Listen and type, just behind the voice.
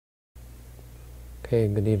Okay,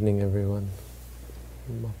 good evening everyone.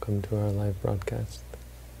 Welcome to our live broadcast.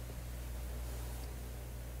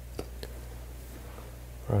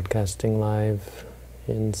 Broadcasting live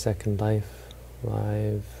in Second Life,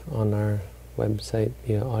 live on our website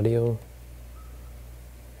via audio,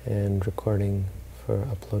 and recording for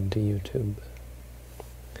upload to YouTube.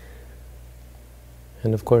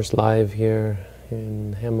 And of course live here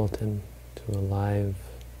in Hamilton to a live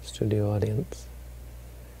studio audience.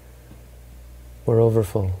 We're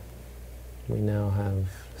overfull. We now have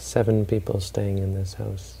 7 people staying in this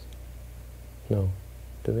house. No,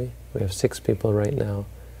 do we? We have 6 people right now,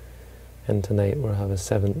 and tonight we'll have a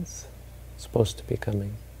 7th supposed to be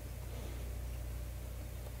coming.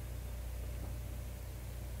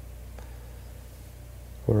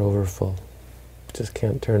 We're overfull. Just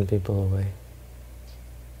can't turn people away.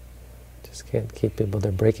 Just can't keep people.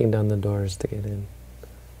 They're breaking down the doors to get in.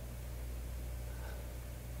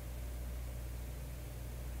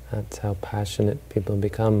 That's how passionate people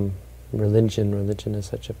become. Religion is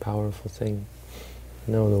such a powerful thing.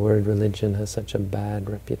 No, the word religion has such a bad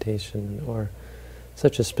reputation, or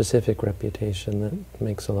such a specific reputation that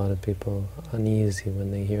makes a lot of people uneasy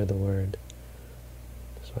when they hear the word.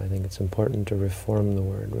 So I think it's important to reform the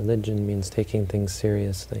word. Religion means taking things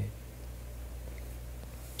seriously.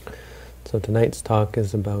 So tonight's talk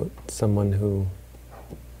is about someone who,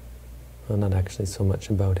 well, not actually so much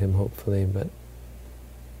about him, hopefully, but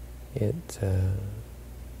it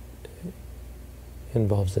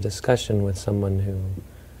involves a discussion with someone who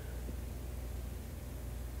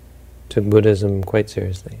took Buddhism quite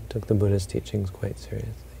seriously, took the Buddhist teachings quite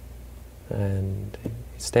seriously. And he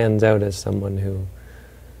stands out as someone who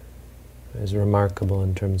is remarkable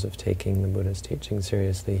in terms of taking the Buddhist teachings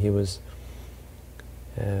seriously. He was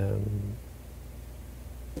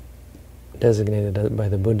designated by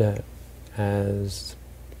the Buddha as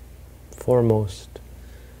foremost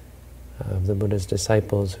of the Buddha's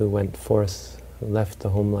disciples who went forth, who left the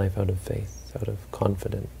home life out of faith, out of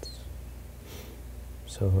confidence.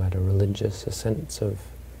 So who had a sense of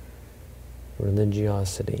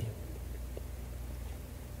religiosity.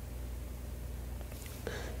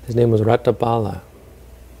 His name was Ratthapala.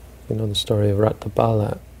 You know the story of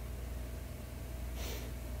Ratthapala.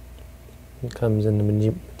 It comes in the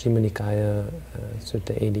Majjhima Nikaya,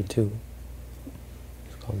 Sutta 82.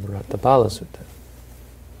 It's called the Ratthapala Sutta.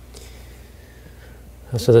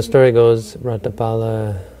 So the story goes,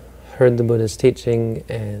 Ratthapala heard the Buddha's teaching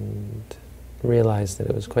and realized that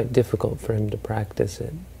it was quite difficult for him to practice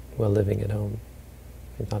it while living at home.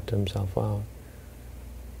 He thought to himself, wow,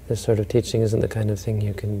 this sort of teaching isn't the kind of thing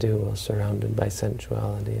you can do while surrounded by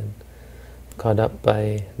sensuality and caught up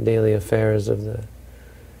by daily affairs of the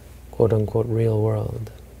quote-unquote real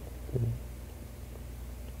world.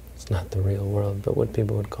 It's not the real world, but what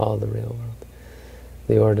people would call the real world.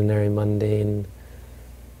 The ordinary, mundane,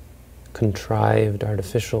 contrived,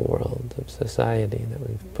 artificial world of society that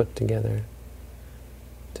we've put together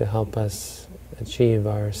to help us achieve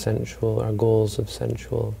our goals of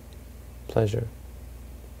sensual pleasure.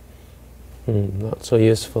 Not so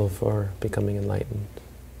useful for becoming enlightened.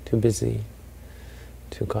 Too busy,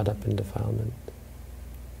 too caught up in defilement.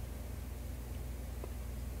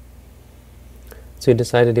 So he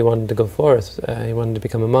decided he wanted to go forth. He wanted to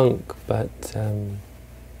become a monk, but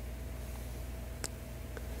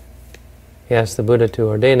he asked the Buddha to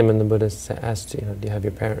ordain him, and the Buddha asked, do you have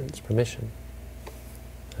your parents' permission?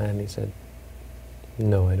 And he said,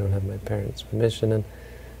 no, I don't have my parents' permission. And the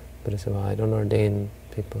Buddha said, well, I don't ordain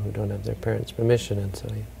people who don't have their parents' permission. And so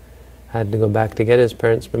he had to go back to get his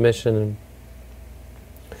parents' permission. And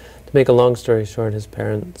to make a long story short, his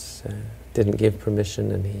parents didn't give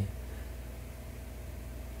permission, and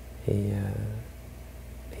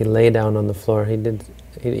he lay down on the floor.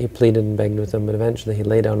 He pleaded and begged with them, but eventually he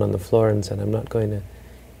lay down on the floor and said, I'm not going to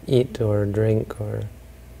eat or drink or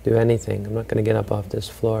do anything. I'm not going to get up off this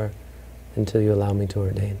floor until you allow me to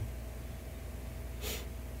ordain.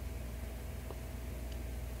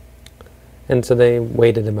 And so they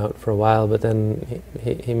waited him out for a while, but then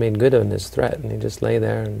he made good on his threat, and he just lay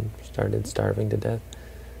there and started starving to death.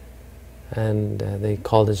 And they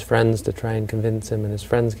called his friends to try and convince him, and his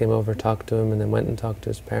friends came over, talked to him, and then went and talked to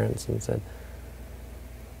his parents and said,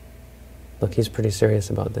 look, he's pretty serious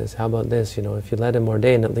about this. How about this? If you let him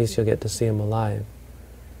ordain, at least you'll get to see him alive.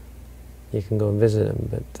 You can go and visit him,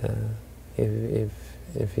 but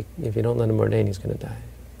if you don't let him ordain, he's going to die.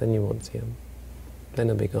 Then you won't see him. Then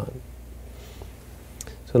he'll be gone.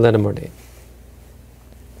 So let him ordain.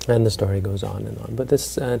 And the story goes on and on. But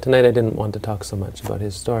this tonight I didn't want to talk so much about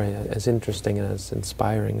his story, as interesting and as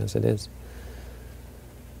inspiring as it is.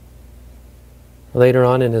 Later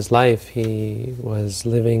on in his life, he was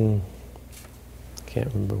living, I can't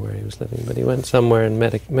remember where he was living, but he went somewhere and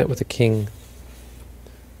met with a king.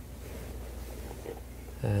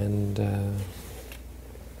 And the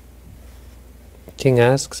king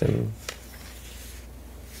asks him,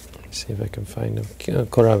 let me see if I can find him,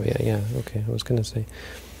 Korabya, yeah, okay, I was going to say,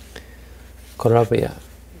 Korabya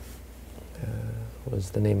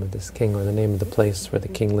was the name of this king, or the name of the place where the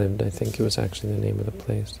king lived. I think it was actually the name of the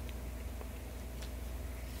place.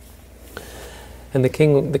 And the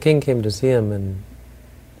king came to see him, and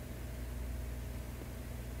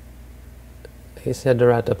he said to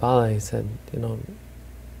Ratapala, he said,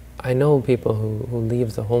 I know people who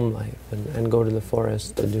leave the home life and go to the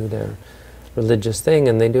forest to do their religious thing,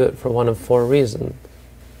 and they do it for one of four reasons.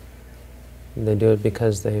 They do it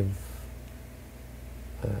because they've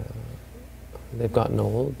gotten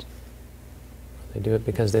old. They do it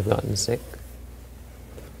because they've gotten sick.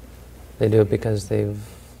 They do it because they've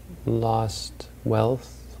lost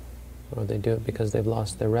wealth, or they do it because they've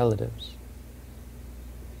lost their relatives.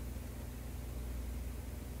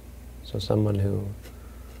 So someone who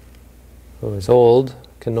is old,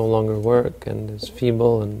 can no longer work, and is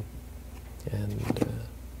feeble, and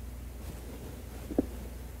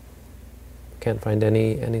can't find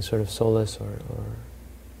any sort of solace or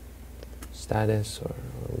status or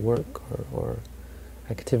work or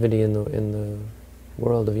activity in the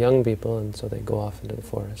world of young people, and so they go off into the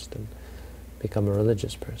forest and become a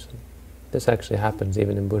religious person. This actually happens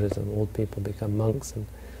even in Buddhism. Old people become monks, and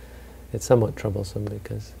it's somewhat troublesome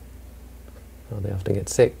because they often get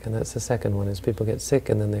sick, and that's the second one, is people get sick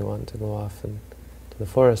and then they want to go off to the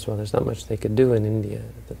forest. Well, there's not much they could do in India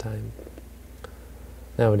at the time.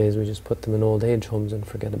 Nowadays we just put them in old age homes and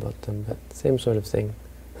forget about them, but same sort of thing.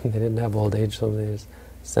 They didn't have old age homes, they just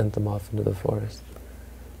sent them off into the forest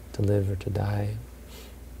to live or to die.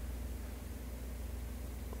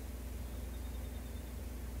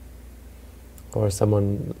 Or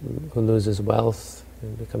someone who loses wealth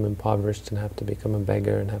and become impoverished and have to become a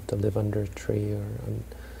beggar and have to live under a tree or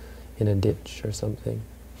in a ditch or something.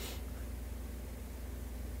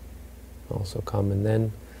 Also common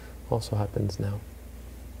then, also happens now.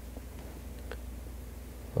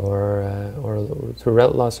 Or through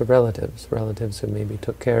loss of relatives who maybe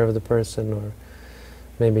took care of the person, or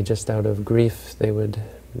maybe just out of grief they would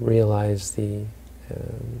realize the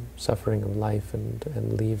suffering of life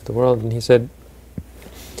and leave the world. And he said,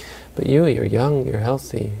 but you're young, you're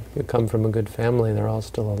healthy, you come from a good family, they're all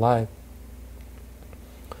still alive.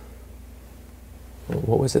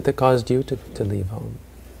 What was it that caused you to leave home?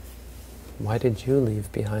 Why did you leave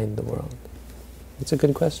behind the world? It's a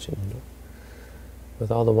good question. With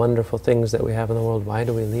all the wonderful things that we have in the world, why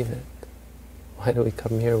do we leave it? Why do we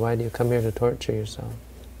come here? Why do you come here to torture yourself?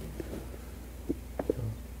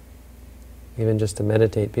 Even just to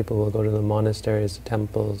meditate, people will go to the monasteries,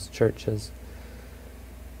 temples, churches,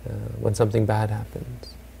 when something bad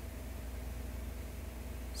happens.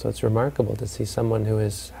 So it's remarkable to see someone who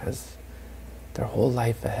has their whole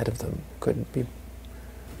life ahead of them, could be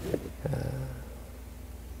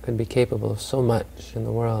capable of so much in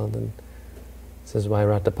the world. And this is why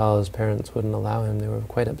Ratapala's parents wouldn't allow him. They were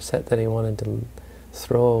quite upset that he wanted to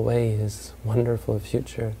throw away his wonderful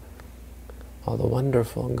future, all the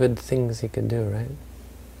wonderful good things he could do, right?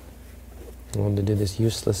 He wanted to do this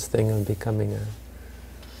useless thing of becoming a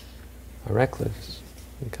recluse,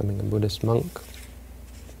 becoming a Buddhist monk.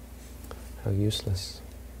 How useless,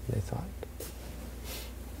 they thought.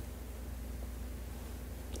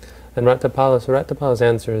 And Ratapala's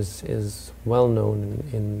answer is well known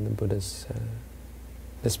in the Buddha's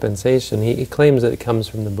dispensation. He claims that it comes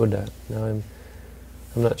from the Buddha. Now I'm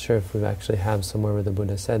not sure if we actually have somewhere where the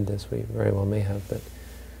Buddha said this. We very well may have, but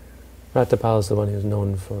Ratapala is the one who's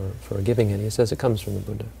known for giving it. He says it comes from the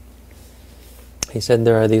Buddha. He said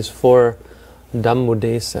there are these 4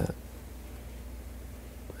 Dhammudesa,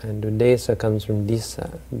 and Udesa comes from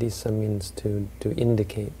Disa. Disa means to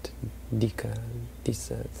indicate. Dika,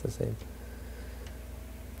 Disa, it's the same.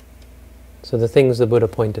 So the things the Buddha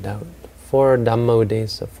pointed out, 4 Dhamma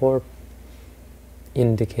Udesa, 4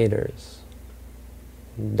 indicators,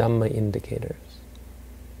 Dhamma indicators.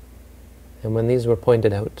 And when these were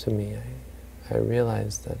pointed out to me, I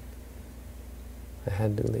realized that I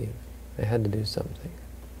had to leave. I had to do something.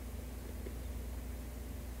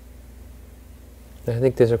 And I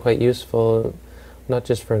think these are quite useful, not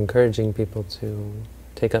just for encouraging people to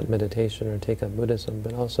take up meditation or take up Buddhism,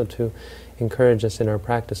 but also to encourage us in our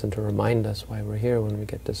practice and to remind us why we're here when we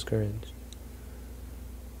get discouraged.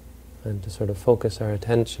 And to sort of focus our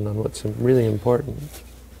attention on what's really important,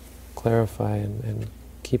 clarify and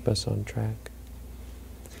keep us on track.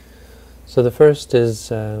 So the first is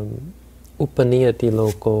upaniyati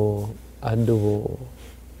loko aduvo.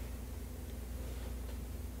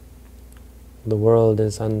 The world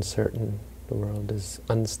is uncertain. The world is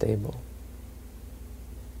unstable.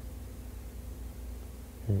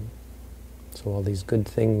 So all these good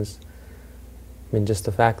things, I mean, just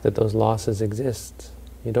the fact that those losses exist,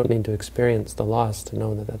 you don't need to experience the loss to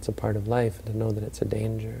know that that's a part of life, and to know that it's a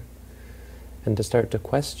danger, and to start to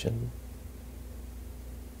question,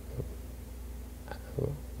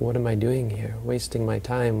 what am I doing here? Wasting my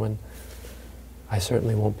time when I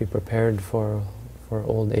certainly won't be prepared for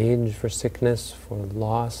old age, for sickness, for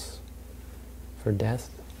loss, for death.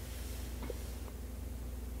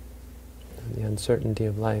 The uncertainty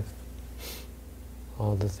of life,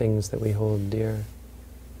 all the things that we hold dear,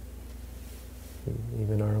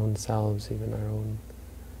 even our own selves, even our own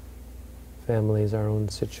families, our own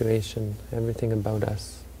situation, everything about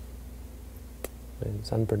us.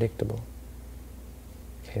 It's unpredictable,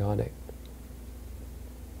 chaotic.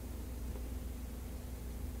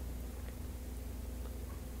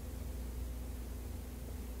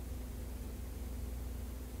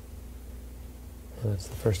 And that's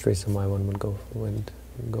the first reason why one would go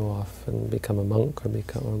off and become a monk, or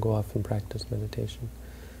go off and practice meditation.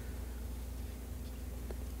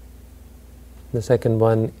 The second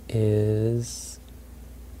one is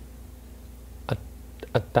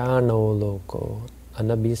atano loko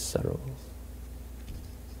anabisaro.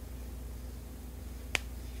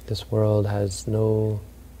 This world has no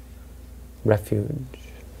refuge,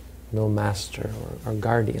 no master or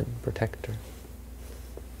guardian, protector.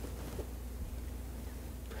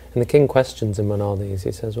 And the king questions him on all these.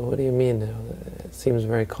 He says, well, what do you mean? It seems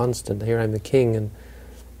very constant. Here I'm the king, and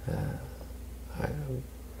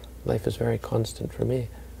life is very constant for me.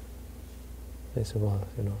 They said, well,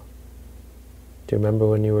 do you remember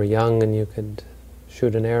when you were young and you could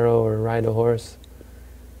shoot an arrow or ride a horse?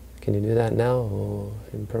 Can you do that now? Oh,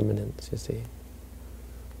 impermanence, you see.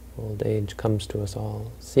 Old age comes to us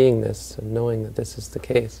all. Seeing this and knowing that this is the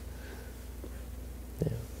case.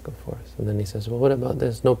 Yeah, go forth. And then he says, well, what about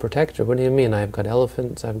this? No protector. What do you mean? I've got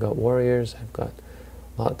elephants, I've got warriors, I've got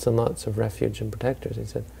lots and lots of refuge and protectors. He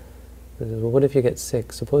said, well, what if you get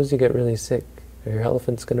sick? Suppose you get really sick. Are your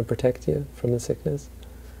elephants going to protect you from the sickness?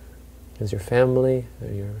 Is your family,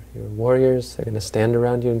 or your warriors, they're going to stand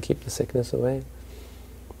around you and keep the sickness away?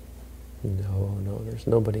 No, there's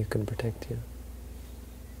nobody who can protect you.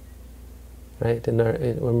 Right?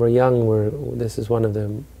 When we're young, this is one of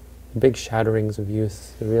the big shatterings of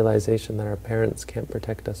youth, the realization that our parents can't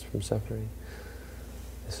protect us from suffering.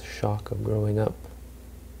 This shock of growing up.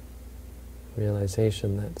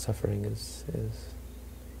 Realization that suffering is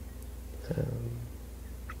that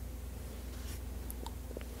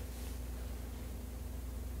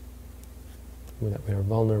we are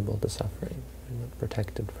vulnerable to suffering. We're not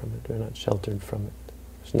protected from it. We're not sheltered from it.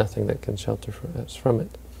 There's nothing that can shelter us from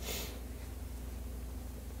it.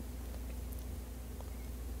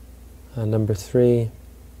 Number 3,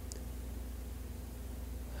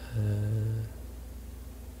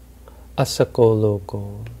 asako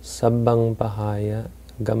loko sabbang pahaya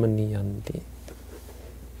gamaniyanti.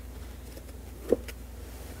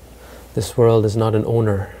 This world is not an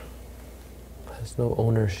owner. It has no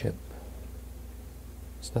ownership.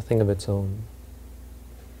 It's nothing of its own.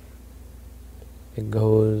 It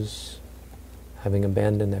goes having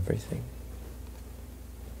abandoned everything.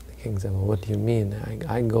 The king said, well, what do you mean?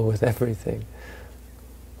 I go with everything.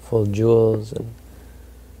 Full jewels, and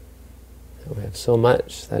we have so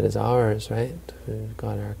much that is ours, right? We've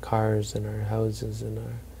got our cars and our houses and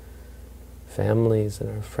our families and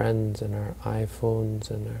our friends and our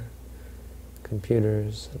iPhones and our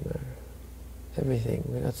computers and our everything.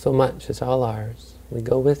 We got so much, it's all ours. We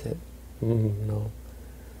go with it. No.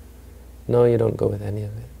 No, you don't go with any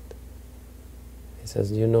of it. He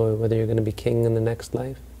says, do you know whether you're going to be king in the next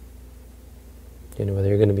life? Do you know whether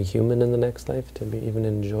you're going to be human in the next life, to even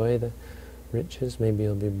enjoy the riches? Maybe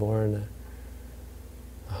you'll be born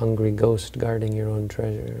a hungry ghost guarding your own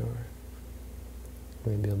treasure, or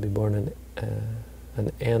maybe you'll be born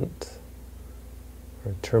an ant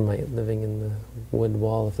or a termite living in the wood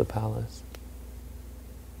wall of the palace.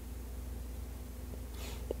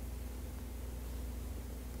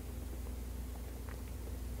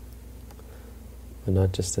 But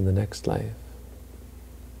not just in the next life.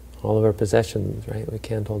 All of our possessions, right? We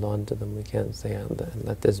can't hold on to them. We can't say,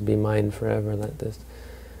 let this be mine forever. Let this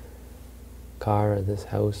car or this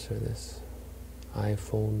house or this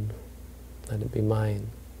iPhone, let it be mine.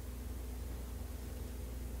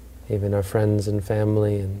 Even our friends and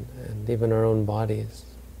family and even our own bodies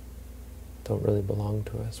don't really belong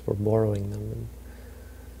to us. We're borrowing them.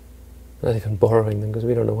 Not even borrowing them, because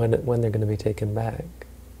we don't know when they're going to be taken back.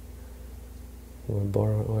 It's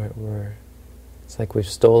like we've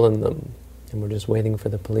stolen them, and we're just waiting for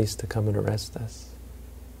the police to come and arrest us.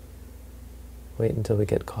 Wait until we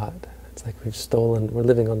get caught. It's like we're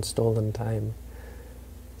living on stolen time.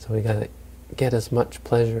 So we got to get as much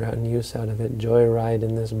pleasure and use out of it, joyride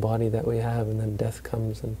in this body that we have, and then death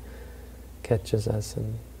comes and catches us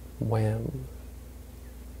and wham,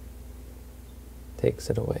 takes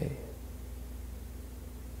it away.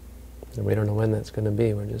 And we don't know when that's going to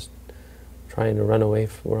be. We're just trying to run away.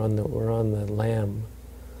 We're on the lam.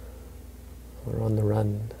 We're on the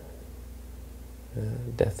run.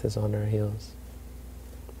 Death is on our heels.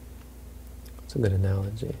 It's a good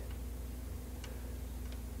analogy.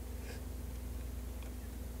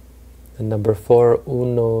 And number 4,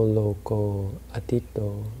 uno loko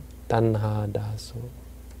atito tanha daso.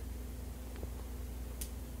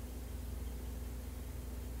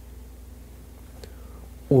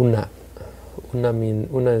 Una.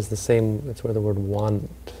 Una is the same, it's where the word want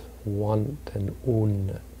and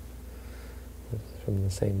un is from the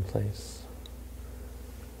same place.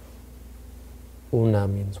 Una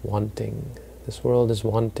means wanting. This world is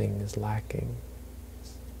wanting, is lacking.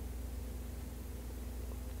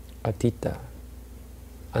 Atita,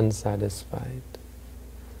 unsatisfied.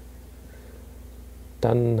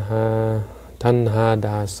 Tanha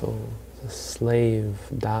daso, a slave,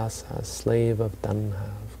 dasa, slave of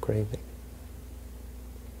tanha, of craving.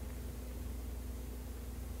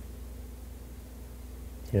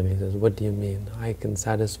 And he says, what do you mean? I can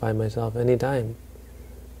satisfy myself anytime.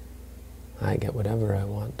 I get whatever I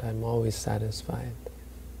want. I'm always satisfied.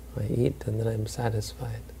 I eat and then I'm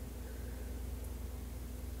satisfied.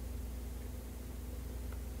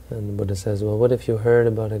 And the Buddha says, well, what if you heard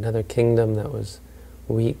about another kingdom that was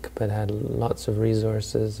weak but had lots of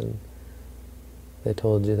resources, and they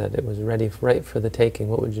told you that it was right for the taking?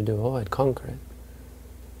 What would you do? Oh, I'd conquer it.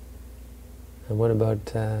 And what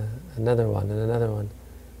about another one and another one?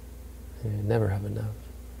 You never have enough.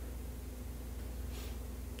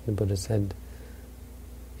 The Buddha said,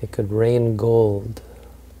 it could rain gold.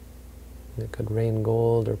 It could rain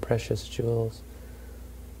gold or precious jewels,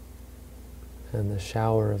 and the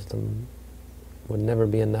shower of them would never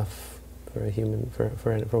be enough for a human,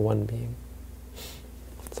 for one being.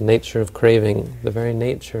 It's the nature of craving. The very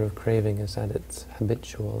nature of craving is that it's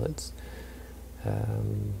habitual. It's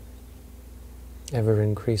ever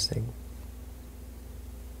increasing.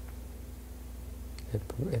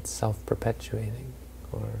 It's self-perpetuating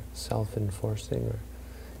or self-enforcing, or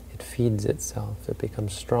it feeds itself. It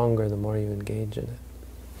becomes stronger the more you engage in it.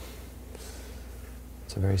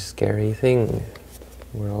 It's a very scary thing.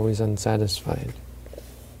 We're always unsatisfied.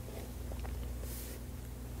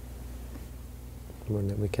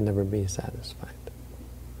 We can never be satisfied.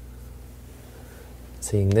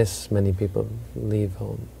 Seeing this, many people leave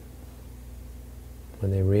home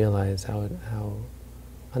when they realize how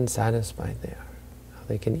unsatisfied they are.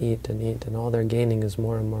 They can eat and eat, and all they're gaining is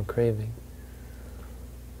more and more craving.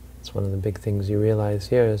 It's one of the big things you realize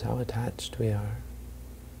here, is how attached we are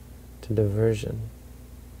to diversion,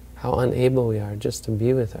 how unable we are just to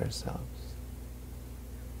be with ourselves,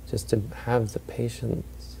 just to have the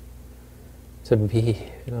patience to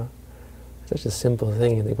be, such a simple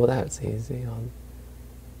thing. You think, well, that's easy.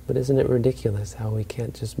 But isn't it ridiculous how we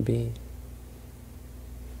can't just be?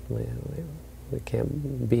 We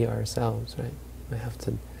can't be ourselves, right? We have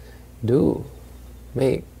to do,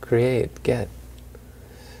 make, create, get.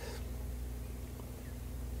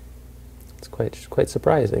 It's quite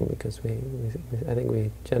surprising, because I think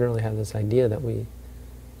we generally have this idea that we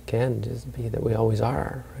can just be, that we always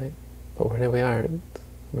are, right? But we aren't.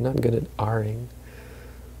 We're not good at are-ing.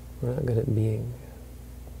 We're not good at being.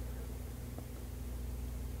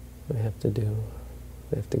 We have to do.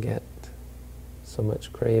 We have to get. So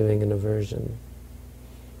much craving and aversion.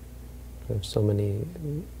 We have so many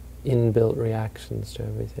inbuilt reactions to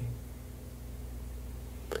everything.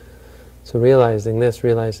 So realizing this,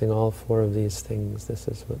 realizing all 4 of these things, this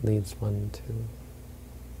is what leads one to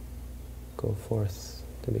go forth,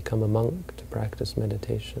 to become a monk, to practice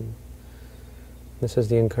meditation. This is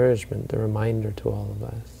the encouragement, the reminder to all of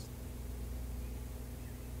us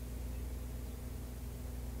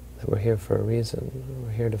that we're here for a reason.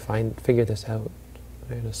 We're here to figure this out.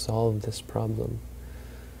 We're here to solve this problem.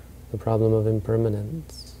 The problem of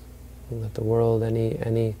impermanence, and that the world,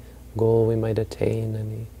 any goal we might attain,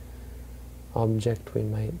 any object we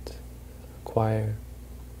might acquire,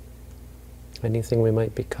 anything we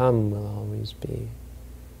might become, will always be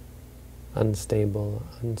unstable,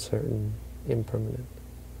 uncertain, impermanent.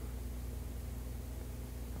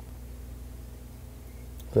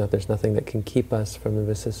 that there's nothing that can keep us from the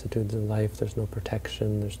vicissitudes of life. There's no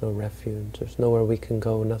protection, there's no refuge, there's nowhere we can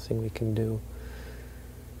go, nothing we can do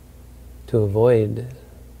to avoid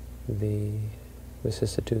the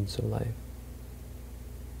vicissitudes of life.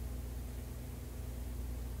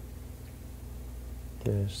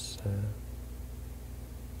 There's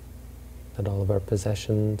that all of our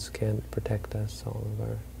possessions can't protect us, all of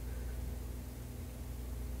our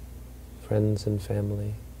friends and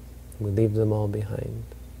family. We leave them all behind.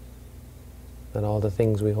 That all the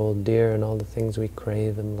things we hold dear and all the things we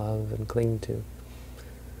crave and love and cling to,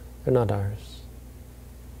 they're not ours.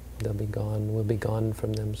 They'll be gone. We'll be gone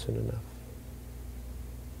from them soon enough.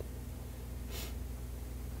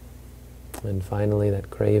 And finally, that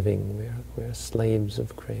craving, we're slaves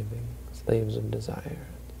of craving, slaves of desire.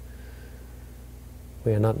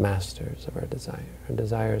 We are not masters of our desire. Our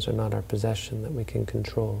desires are not our possession that we can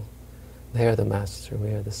control. They are the master, we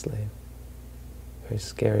are the slave. Very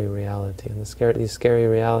scary reality. And these scary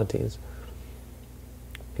realities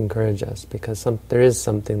encourage us because there is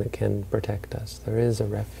something that can protect us. There is a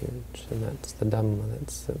refuge, and that's the Dhamma,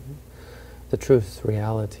 that's the truth,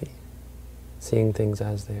 reality. Seeing things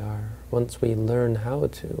as they are. Once we learn how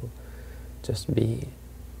to just be,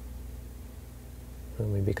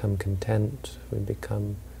 and we become content, we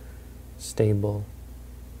become stable,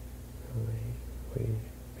 we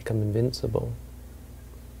become invincible.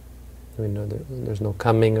 We know that there's no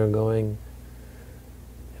coming or going,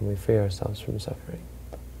 and we free ourselves from suffering.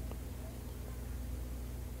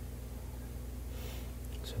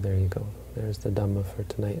 So there you go. There's the Dhamma for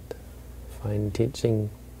tonight. Fine teaching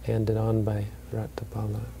handed on by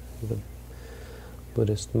Ratthapala, the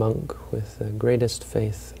Buddhist monk with the greatest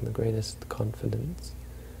faith and the greatest confidence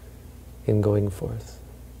in going forth.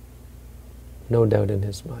 No doubt in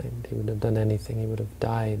his mind. He would have done anything. He would have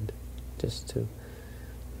died just to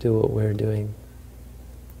do what we're doing.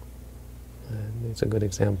 And it's a good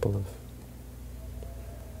example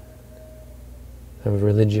of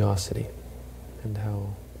religiosity and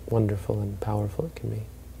how wonderful and powerful it can be.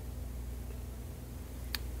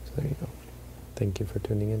 So there you go. Thank you for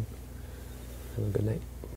tuning in. Have a good night.